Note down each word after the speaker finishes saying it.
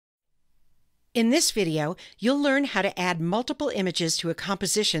In this video, you'll learn how to add multiple images to a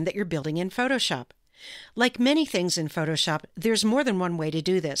composition that you're building in Photoshop. Like many things in Photoshop, there's more than one way to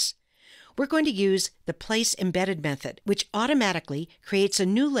do this. We're going to use the Place Embedded method, which automatically creates a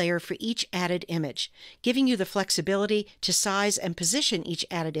new layer for each added image, giving you the flexibility to size and position each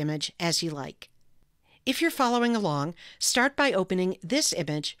added image as you like. If you're following along, start by opening this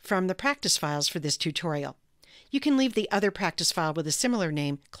image from the practice files for this tutorial. You can leave the other practice file with a similar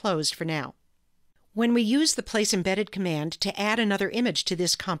name closed for now. When we use the Place Embedded command to add another image to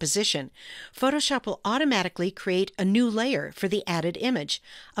this composition, Photoshop will automatically create a new layer for the added image,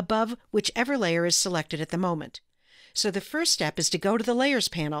 above whichever layer is selected at the moment. So the first step is to go to the Layers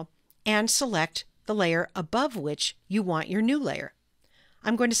panel and select the layer above which you want your new layer.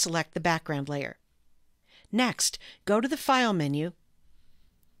 I'm going to select the background layer. Next, go to the File menu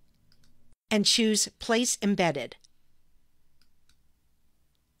and choose Place Embedded.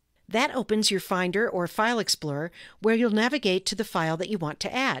 That opens your Finder or File Explorer, where you'll navigate to the file that you want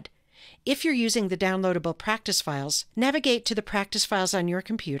to add. If you're using the downloadable practice files, navigate to the practice files on your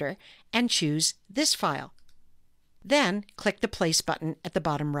computer and choose this file. Then click the Place button at the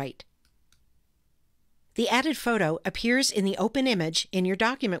bottom right. The added photo appears in the open image in your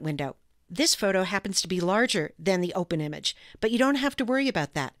document window. This photo happens to be larger than the open image, but you don't have to worry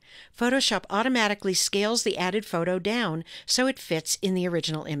about that. Photoshop automatically scales the added photo down so it fits in the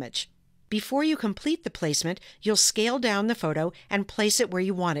original image. Before you complete the placement, you'll scale down the photo and place it where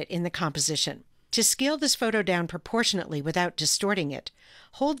you want it in the composition. To scale this photo down proportionately without distorting it,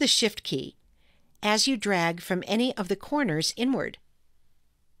 hold the Shift key as you drag from any of the corners inward.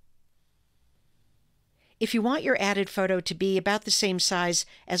 If you want your added photo to be about the same size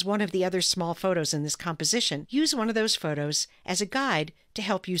as one of the other small photos in this composition, use one of those photos as a guide to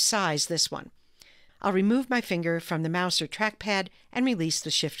help you size this one. I'll remove my finger from the mouse or trackpad and release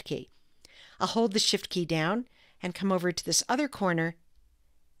the Shift key. I'll hold the Shift key down and come over to this other corner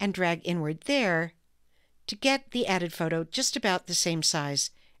and drag inward there to get the added photo just about the same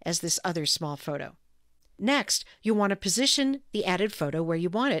size as this other small photo. Next, you'll want to position the added photo where you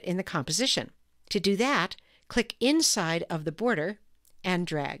want it in the composition. To do that, click inside of the border and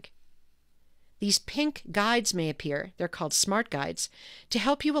drag. These pink guides may appear, they're called Smart Guides, to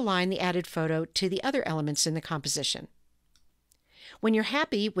help you align the added photo to the other elements in the composition. When you're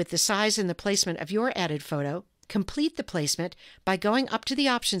happy with the size and the placement of your added photo, complete the placement by going up to the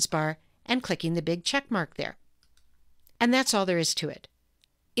options bar and clicking the big check mark there. And that's all there is to it.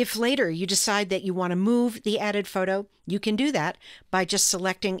 If later you decide that you want to move the added photo, you can do that by just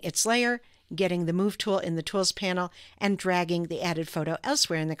selecting its layer, getting the Move tool in the Tools panel, and dragging the added photo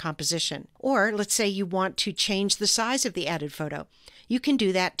elsewhere in the composition. Or let's say you want to change the size of the added photo. You can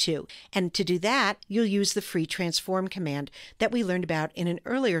do that too. And to do that, you'll use the free Transform command that we learned about in an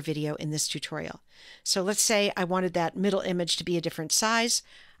earlier video in this tutorial. So let's say I wanted that middle image to be a different size.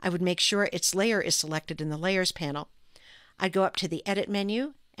 I would make sure its layer is selected in the Layers panel. I'd go up to the Edit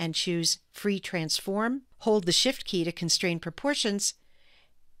menu and choose Free Transform, hold the Shift key to constrain proportions,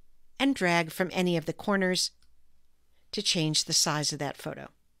 and drag from any of the corners to change the size of that photo.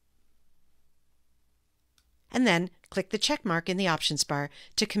 And then click the check mark in the options bar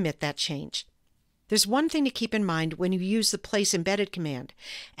to commit that change. There's one thing to keep in mind when you use the Place Embedded command,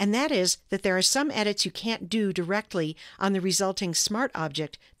 and that is that there are some edits you can't do directly on the resulting smart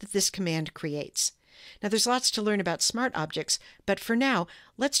object that this command creates. Now there's lots to learn about smart objects, but for now,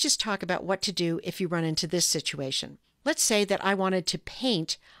 let's just talk about what to do if you run into this situation. Let's say that I wanted to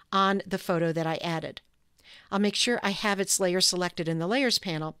paint on the photo that I added. I'll make sure I have its layer selected in the Layers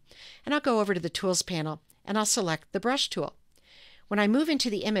panel, and I'll go over to the Tools panel and I'll select the Brush tool. When I move into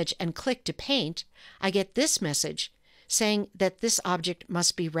the image and click to paint, I get this message saying that this object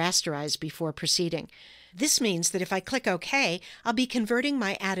must be rasterized before proceeding. This means that if I click OK, I'll be converting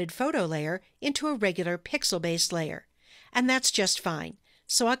my added photo layer into a regular pixel-based layer. And that's just fine,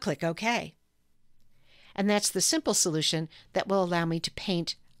 so I'll click OK. And that's the simple solution that will allow me to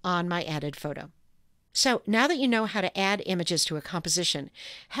paint on my added photo. So now that you know how to add images to a composition,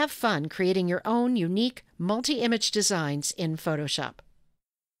 have fun creating your own unique multi-image designs in Photoshop.